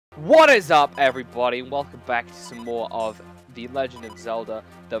What is up, everybody, and welcome back to some more of the Legend of Zelda,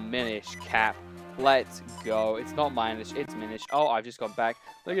 the Minish Cap. Let's go. It's not Minish, it's Minish. Oh, I've just got back.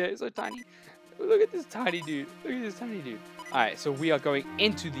 Look at it, it's so tiny. Look at this tiny dude. Look at this tiny dude. Alright, so we are going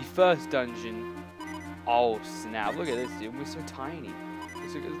into the first dungeon. Oh, snap. Look at this, dude. We're so tiny.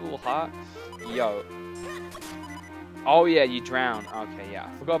 Look at this little heart. Yo. Oh, yeah, you drown. Okay, yeah.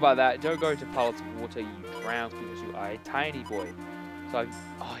 Forgot about that. Don't go into puddles of water. You drown because you are a tiny boy. So,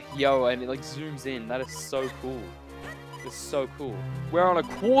 oh, yo, and it like zooms in. That is so cool. It's so cool. We're on a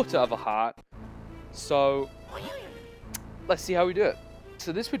quarter of a heart. So, let's see how we do it.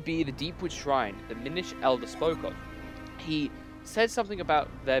 So this would be the Deepwood Shrine the Minish Elder spoke of. He said something about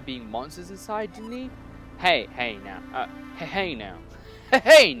there being monsters inside, didn't he? Hey now. Hey now.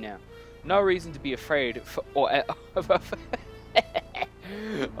 Hey now. No reason to be afraid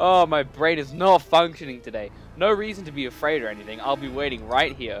oh, my brain is not functioning today. No reason to be afraid or anything. I'll be waiting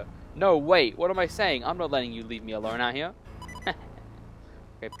right here. No, wait. What am I saying? I'm not letting you leave me alone out here.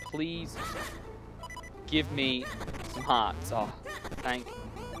 Okay, please give me some hearts. Oh, thank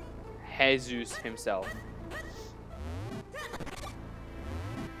Jesus himself.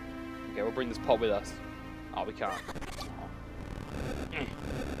 Okay, we'll bring this pot with us. Oh, we can't. Alright,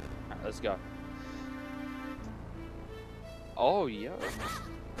 let's go. Oh, yo.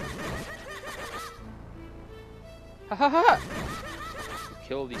 Ha ha ha!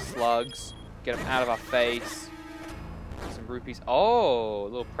 Kill these slugs. Get them out of our face. Some rupees. Oh,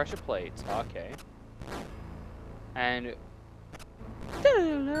 little pressure plates. Okay. And...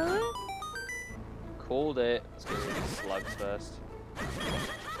 called it. Let's get rid of these slugs first.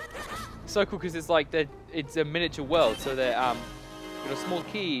 So cool because it's like it's a miniature world. So they're with a small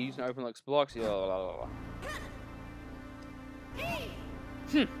key you can open like blocks.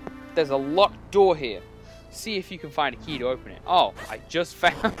 There's a locked door here. See if you can find a key to open it. Oh, I just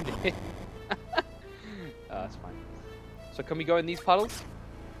found it. Oh, that's fine. So can we go in these puddles?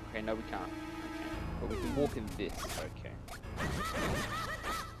 Okay, no we can't. Okay. But we can walk in this. Okay.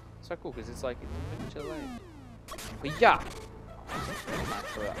 So cool because it's like it's a miniature lake. But yeah. Might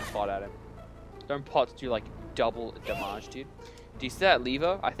throw that pot at him. Don't pots do like double damage, dude. Do you see that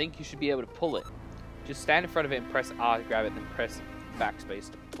lever? I think you should be able to pull it. Just stand in front of it and press R to grab it, then press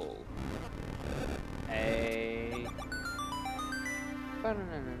backspace to pull. Hey. Pull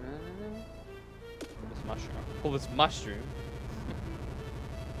this mushroom. Pull this mushroom.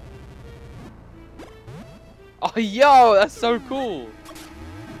 Oh, yo, that's so cool.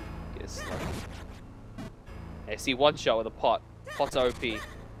 Guess. Hey, see, one shot with a pot. Pots OP.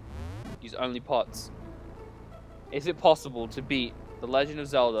 Use only pots. Is it possible to beat The Legend of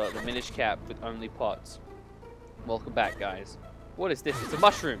Zelda, the Minish Cap, with only pots? Welcome back, guys. What is this? It's a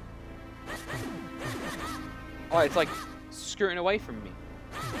mushroom. Oh, it's like scooting away from me.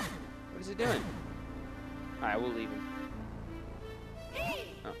 What is it doing? Alright, we'll leave him.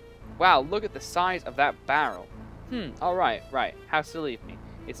 Oh. Wow, look at the size of that barrel. Alright, right. How silly of me.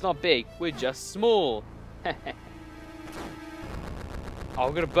 It's not big, we're just small. Oh,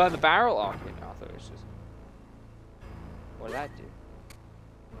 we're gonna burn the barrel? Oh, okay, no, I thought it was just... What did that do?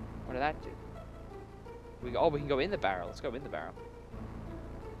 What did that do? We can go in the barrel. Let's go in the barrel.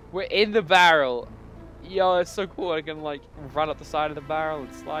 We're in the barrel! Yo, it's so cool. I can, like, run up the side of the barrel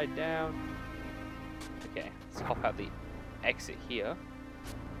and slide down. Okay, let's hop out the exit here.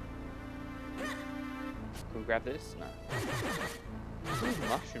 Can we grab this? No. These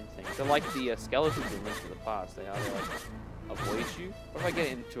mushroom things. They're like the skeletons in Link to the Past. They either, like, avoid you. What if I get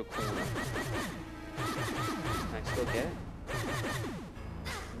it into a corner? Can I still get it?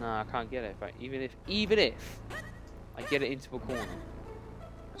 No, I can't get it. Even if I get it into a corner.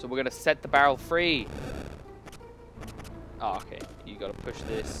 So we're gonna set the barrel free. Oh, okay. You gotta push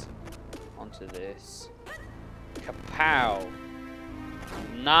this onto this. Kapow!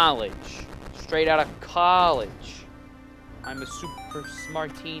 Knowledge. Straight out of college. I'm a super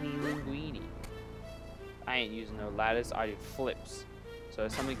smartini linguini. I ain't using no ladders. I do flips. So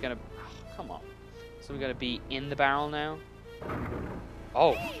is something gonna? Oh, come on. So we're gonna be in the barrel now.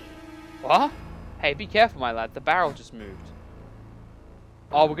 Oh. What? Hey, be careful, my lad. The barrel just moved.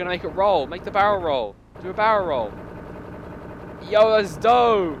 Oh, we're gonna make it roll. Make the barrel roll. Do a barrel roll. Yo, that's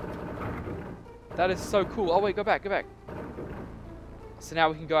dope. That is so cool. Oh, wait, go back, go back. So now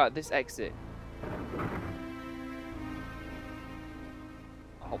we can go out this exit.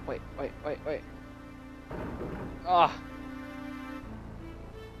 Oh, wait. Ah.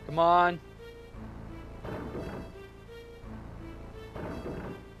 Come on.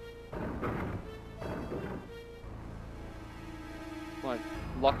 Come on.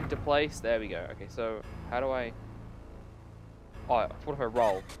 Lock into place. There we go. Okay, so how do I... Oh, what if I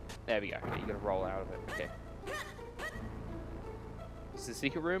roll? There we go. Okay, you gotta roll out of it. Okay. Is this the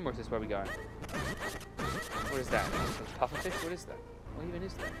secret room, or is this where we go? What is that? Pufferfish? What is that? What even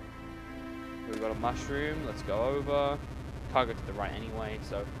is that? Here we got a mushroom. Let's go over. Can't go to the right anyway,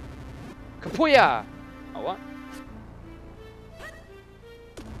 so... Kapuya! Oh, what?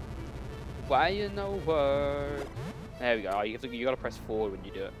 Why you no word? There we go. Oh, you gotta press forward when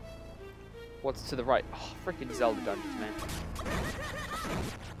you do it. What's to the right? Oh, freaking Zelda dungeons, man.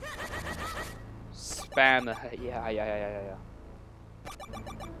 Spam the... Yeah.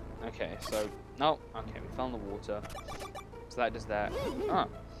 Okay, so... No. Okay, we fell in the water. So that does that. Oh.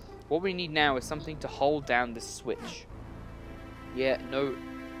 What we need now is something to hold down this switch. Yeah, no...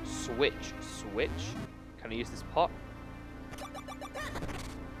 Switch. Switch? Can I use this pot?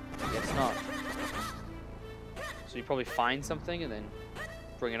 Guess not. So you probably find something and then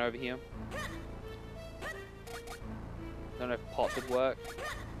bring it over here. Don't know if pots would work.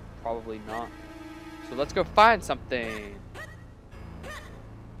 Probably not. So let's go find something.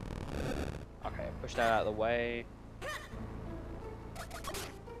 Okay, push that out of the way.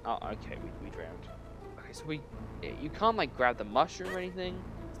 Oh, okay, we drowned. Okay, so you can't like grab the mushroom or anything.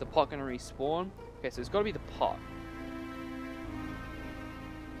 Is the pot gonna respawn? Okay, so it's gotta be the pot.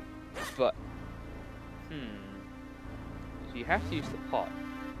 But, so you have to use the pot.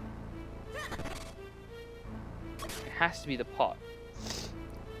 It has to be the pot.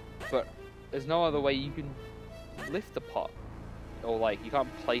 But there's no other way you can lift the pot. Or like, you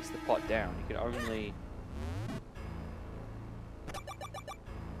can't place the pot down. You can only...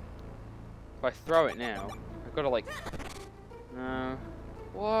 If I throw it now, I've got to like...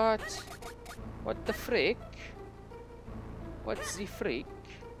 What? What the frick? What's the frick?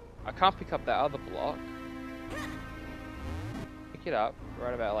 I can't pick up that other block. Pick it up,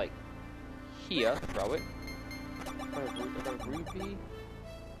 right about like here, throw it. I got a rupee.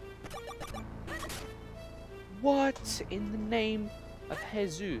 What in the name of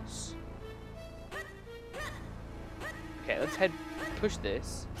Jesus? Okay, let's push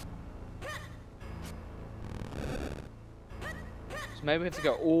this. So maybe we have to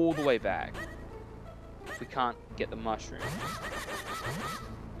go all the way back if we can't get the mushroom.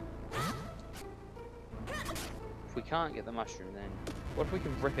 If we can't get the mushroom, then what if we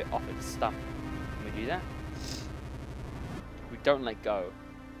can rip it off its stump? Can we do that? We don't let go.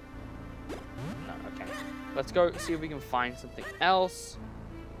 No, okay. Let's go see if we can find something else.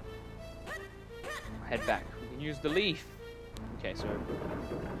 Head back. We can use the leaf. Okay, so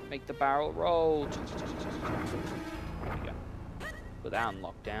make the barrel roll. There we go. Put that on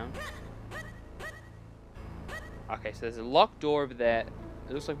lockdown. Okay, so there's a locked door over there.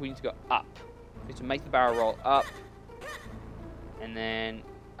 It looks like we need to go up. We need to make the barrel roll up. And then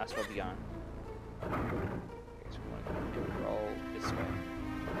that's where we're going. Okay, so we want to roll this way.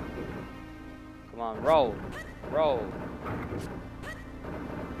 Come on, roll. Roll.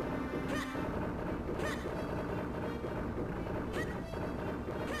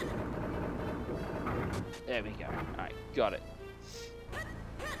 There we go. Alright, got it.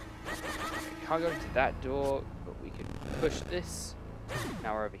 Can't go into that door, but we can push this.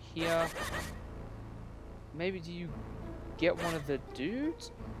 Now we're over here. Maybe do you get one of the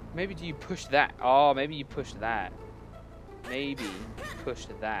dudes? Maybe do you push that? Oh, maybe you push that. Maybe you push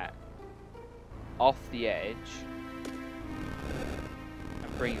that off the edge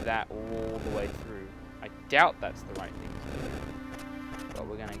and bring that all the way through. I doubt that's the right thing to do, but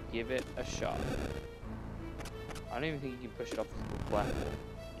we're gonna give it a shot. I don't even think you can push it off the platform.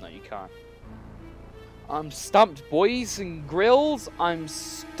 No, you can't. I'm stumped, boys and grills. I'm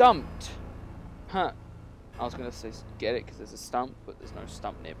stumped. Huh. I was gonna say get it because there's a stump, but there's no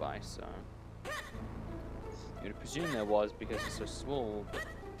stump nearby, so you'd presume there was because it's so small. But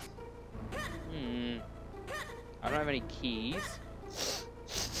I don't have any keys.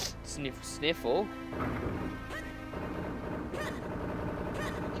 Sniffle, sniffle.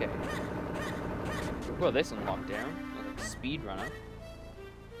 Okay. Well, this on lockdown. Like a speedrunner.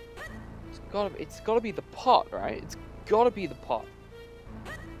 It's gotta be the pot, right? It's gotta be the pot.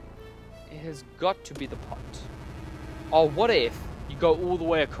 It has got to be the pot. Oh, what if you go all the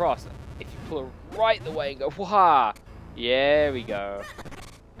way across? If you pull it right the way and go, wah! There we go.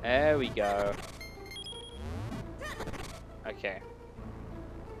 There we go. Okay.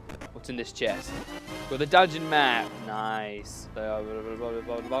 What's in this chest? Got the dungeon map. Nice. Blah, blah, blah, blah,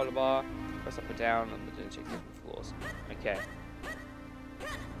 blah, blah, blah. Press up or down on the check different floors. Okay.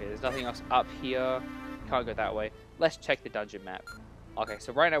 Okay, there's nothing else up here. Can't go that way. Let's check the dungeon map. Okay,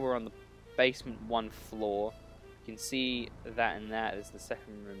 so right now we're on the basement 1 floor. You can see that and that. There's the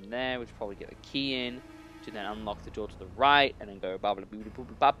second room there, which will probably get the key in. to then unlock the door to the right, and then go bop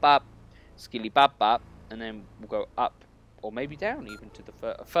bop bop, skilly bop bop, and then we'll go up, or maybe down even to the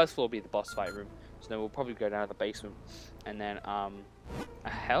first floor will be the boss fight room. So then we'll probably go down to the basement, and then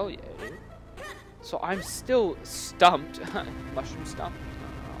hell yeah, dude. So I'm still stumped, mushroom stumped.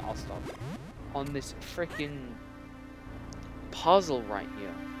 I'll stop on this freaking puzzle right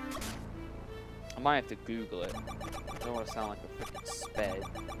here. I might have to Google it. I don't want to sound like a freaking sped.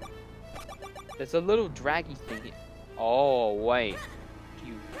 There's a little draggy thing here. Oh, wait. Do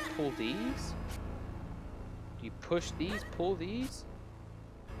you pull these? Do you push these? Pull these?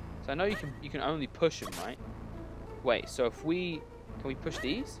 So I know you can only push them, right? Wait, so if we... Can we push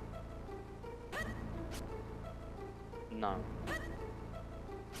these? No.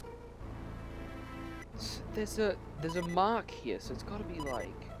 There's a mark here, so it's gotta be like...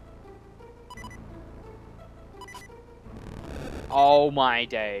 Oh my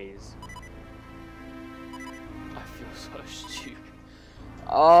days. I feel so stupid.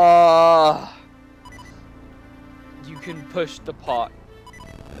 Oh, you can push the pot.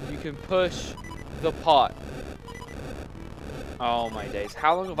 You can push the pot. Oh my days.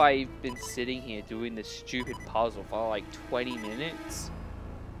 How long have I been sitting here doing this stupid puzzle for like 20 minutes?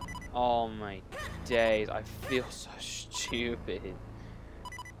 Oh my days. I feel so stupid.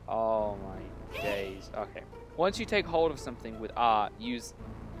 Oh my days. Okay. Once you take hold of something with R, use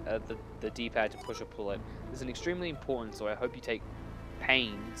the D-pad to push or pull it. This is an extremely important, so I hope you take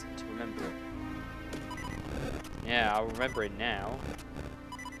pains to remember it. Yeah, I'll remember it now.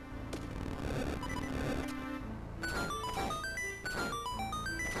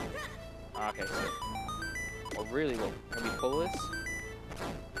 Okay, so... Oh, really? What, can we pull this?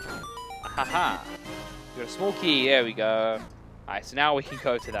 Haha! We got a small key, there we go. Alright, so now we can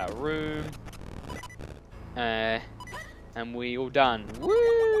go to that room. And we all done.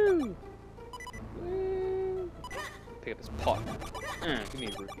 Woo! Woo! Pick up this pot. Give me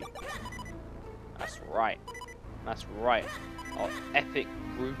a rupee. That's right. That's right. Oh, epic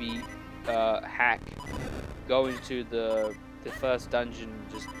ruby hack. Go into the first dungeon,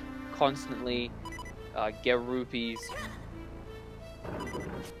 just constantly get rupees.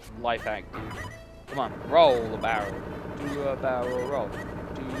 Life hack, dude. Come on, roll a barrel. Do a barrel roll.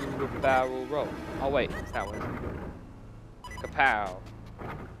 Do a barrel roll. Oh wait, it's that way. Kapow.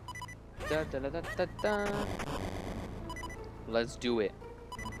 Da, da, da, da, da, da. Let's do it.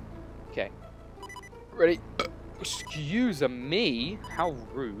 Okay. Ready? Excuse me. How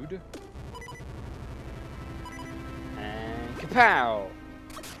rude. And kapow.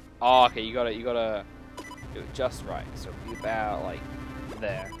 Oh, okay. You gotta do it just right. So be about like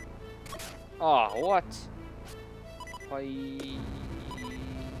there. Oh, what?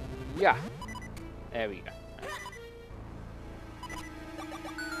 Yeah. There we go.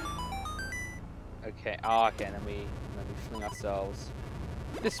 Okay. Oh, okay. And then we fling ourselves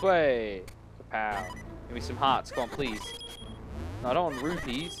this way. Kapow. Give me some hearts. Come on, please. No, I don't want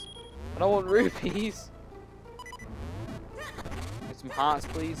rupees. I don't want rupees. Get some hearts,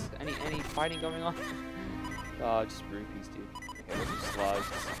 please. Any fighting going on? Oh, just rupees, dude. Okay, there's some slugs.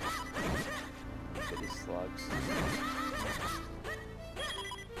 Get these slugs.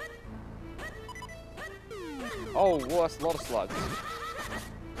 Oh, whoa, that's a lot of slugs.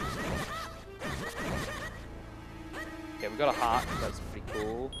 Okay, we got a heart. That's pretty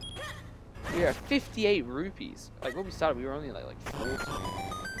cool. We are 58 rupees. Like, when we started, we were only like 40.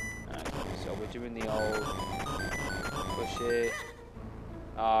 Okay, so we're doing the old... Push it.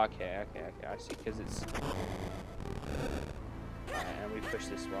 Oh, okay. I see, because it's... Alright, and we push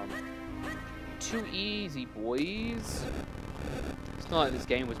this one. Too easy, boys. It's not like this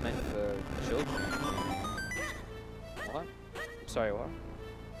game was meant for children. What? Sorry, what?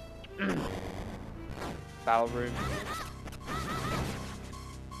 Battle room.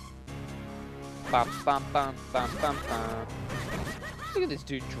 Bam, bam, bam, bam, bam, bam. Look at this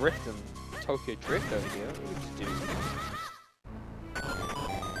dude drifting. Tokyo Drift over here. Look at this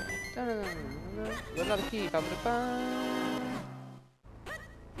dude. Another key. Bam, bam, bam.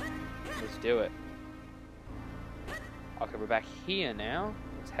 Let's do it. Okay, we're back here now.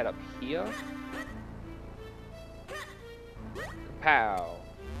 Let's head up here. Pow.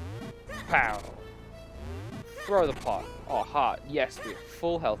 Pow. Throw the pot. Oh, heart. Yes, we're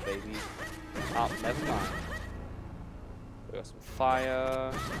full health, baby. Oh, never mind. We got some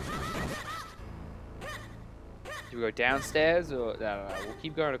fire. Do we go downstairs or... No. We'll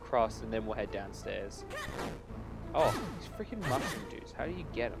keep going across and then we'll head downstairs. Oh, these freaking mushroom dudes. How do you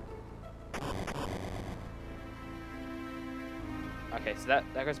get them? Okay, so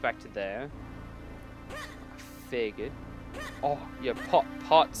that goes back to there. I figured. Oh, yeah,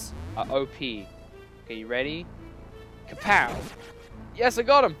 pots are OP. Okay, Okay, you ready? Kapow! Yes, I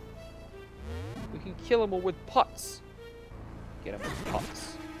got him! We can kill him all with pots. Get him with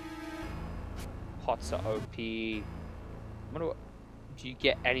pots. Pots are OP. I wonder what... Do you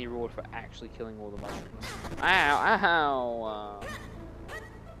get any reward for actually killing all the mushrooms? Ow! Ow!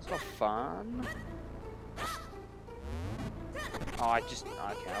 It's not fun. Oh,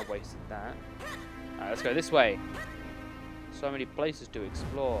 okay, I wasted that. Alright, let's go this way. So many places to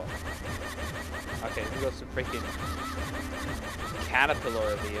explore. Okay, we got some freaking caterpillar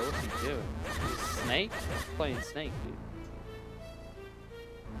over here. What's he doing? Snake? He's playing snake, dude.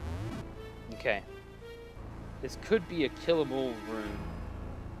 Okay. This could be a kill 'em all room,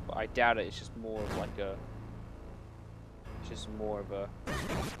 but I doubt it. It's just more of like a... It's just more of a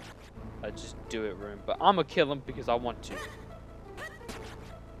just do it room. But I'm gonna kill him because I want to.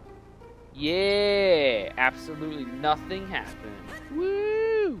 Yeah! Absolutely nothing happened.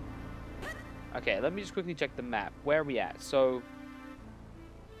 Woo! Okay, let me just quickly check the map. Where are we at? So,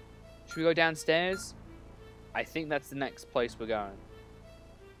 should we go downstairs? I think that's the next place we're going.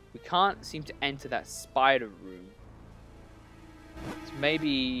 We can't seem to enter that spider room. So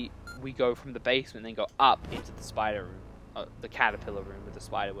maybe we go from the basement and then go up into the spider room. The caterpillar room with the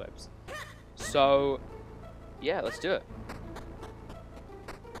spider webs. So, yeah, let's do it.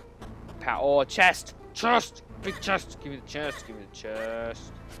 Oh, chest! Chest! Big chest! Give me the chest! Give me the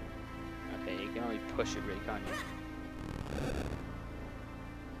chest! Okay, you can only push it really, can't you?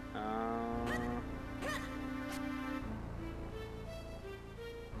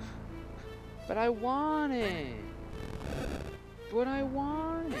 But I want it! But I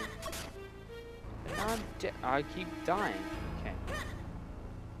want it! And I keep dying. Okay.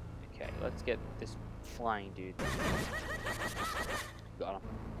 Okay, let's get this flying dude. Got him.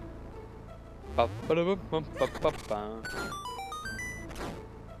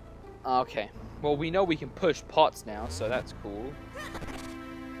 Okay. Well, we know we can push pots now, so that's cool.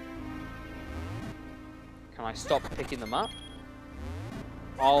 Can I stop picking them up?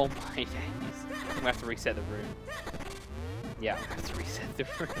 Oh my days. I'm gonna have to reset the room. Yeah, I'm gonna have to reset the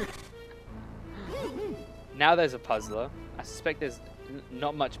room. Now there's a puzzler. I suspect there's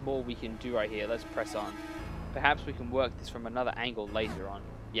not much more we can do right here. Let's press on. Perhaps we can work this from another angle later on.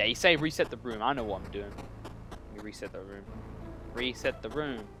 Yeah, you say reset the room. I know what I'm doing. Let me reset the room. Reset the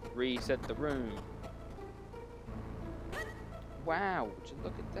room. Reset the room. Wow, would you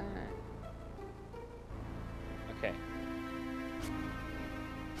look at that? Okay.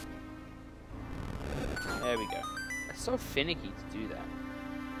 There we go. It's so finicky to do that.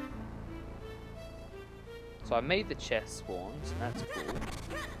 So I made the chest spawns, and that's cool.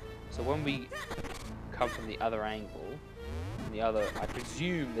 So when we come from the other angle, I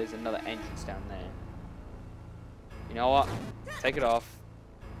presume there's another entrance down there. You know what? Take it off.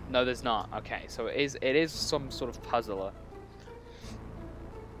 No, there's not. Okay, so it is some sort of puzzler.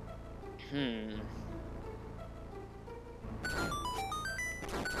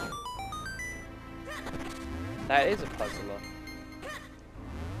 That is a puzzler.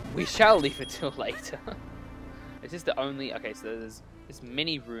 We shall leave it till later. Is this the only... Okay, so there's this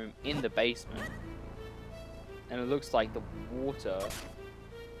mini room in the basement. And it looks like the water...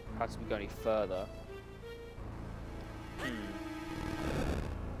 Perhaps we go any further.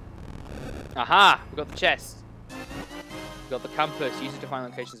 Aha! We got the chest. We got the compass. Use it to find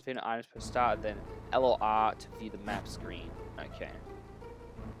locations of hidden items per start. Then L or R to view the map screen. Okay.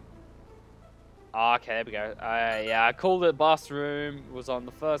 Oh, okay, there we go. Yeah, I called it. Boss room. It was on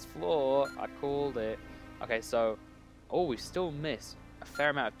the first floor. I called it. Okay, so... Oh, we still missed a fair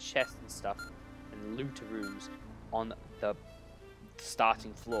amount of chests and stuff. And lootaroos on the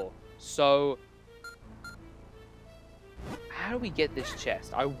starting floor. So... How do we get this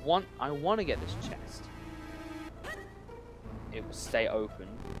chest? I want to get this chest. It will stay open,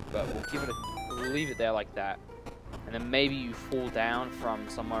 but we'll leave it there like that. And then maybe you fall down from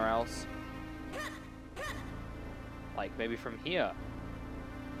somewhere else. Like maybe from here.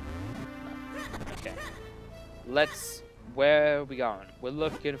 No. Okay. Where are we going? We're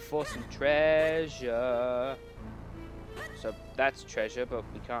looking for some treasure. So that's treasure, but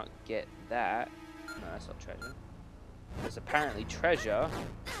we can't get that. No, that's not treasure. There's apparently treasure.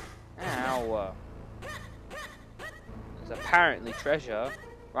 Ow. There's apparently treasure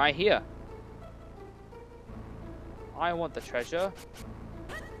right here. I want the treasure.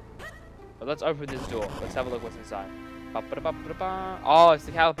 But let's open this door. Let's have a look what's inside. Oh, it's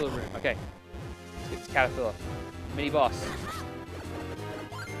the caterpillar room. Okay. Let's get this caterpillar. Mini boss.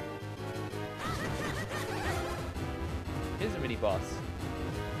 Here's a mini boss.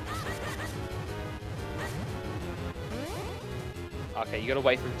 Okay, you gotta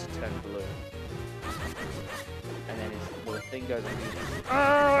wait for it to turn blue. thing goes.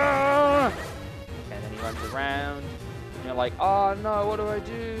 And then he runs around. And you're like, oh no, what do I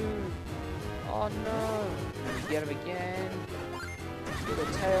do? Oh no. And you get him again. Get a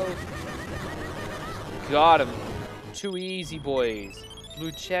tail. Got him. Too easy, boys.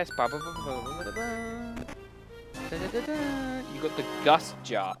 Blue chest. You got the gust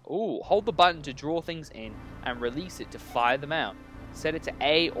jar. Ooh, hold the button to draw things in and release it to fire them out. Set it to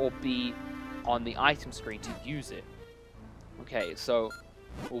A or B on the item screen to use it. Okay, so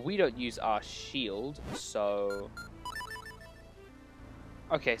well, we don't use our shield, so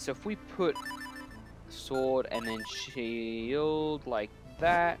okay, so if we put sword and then shield like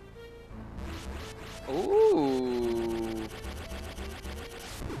that. Ooh.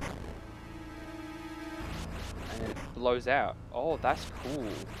 And it blows out. Oh, that's cool.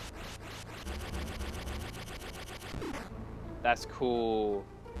 That's cool.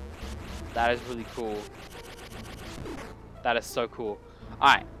 That is really cool. That is so cool.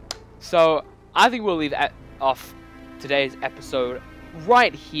 Alright, so I think we'll leave off today's episode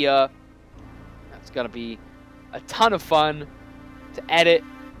right here. That's gonna be a ton of fun to edit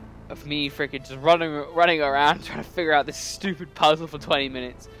of me freaking just running around trying to figure out this stupid puzzle for 20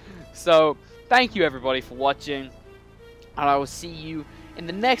 minutes. So, thank you everybody for watching, and I will see you in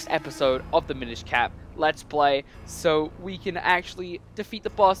the next episode of the Minish Cap Let's Play, so we can actually defeat the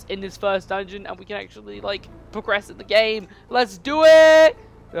boss in this first dungeon, and we can actually, like, progress in the game. Let's do it!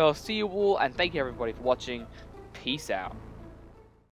 I'll see you all, and thank you everybody for watching. Peace out.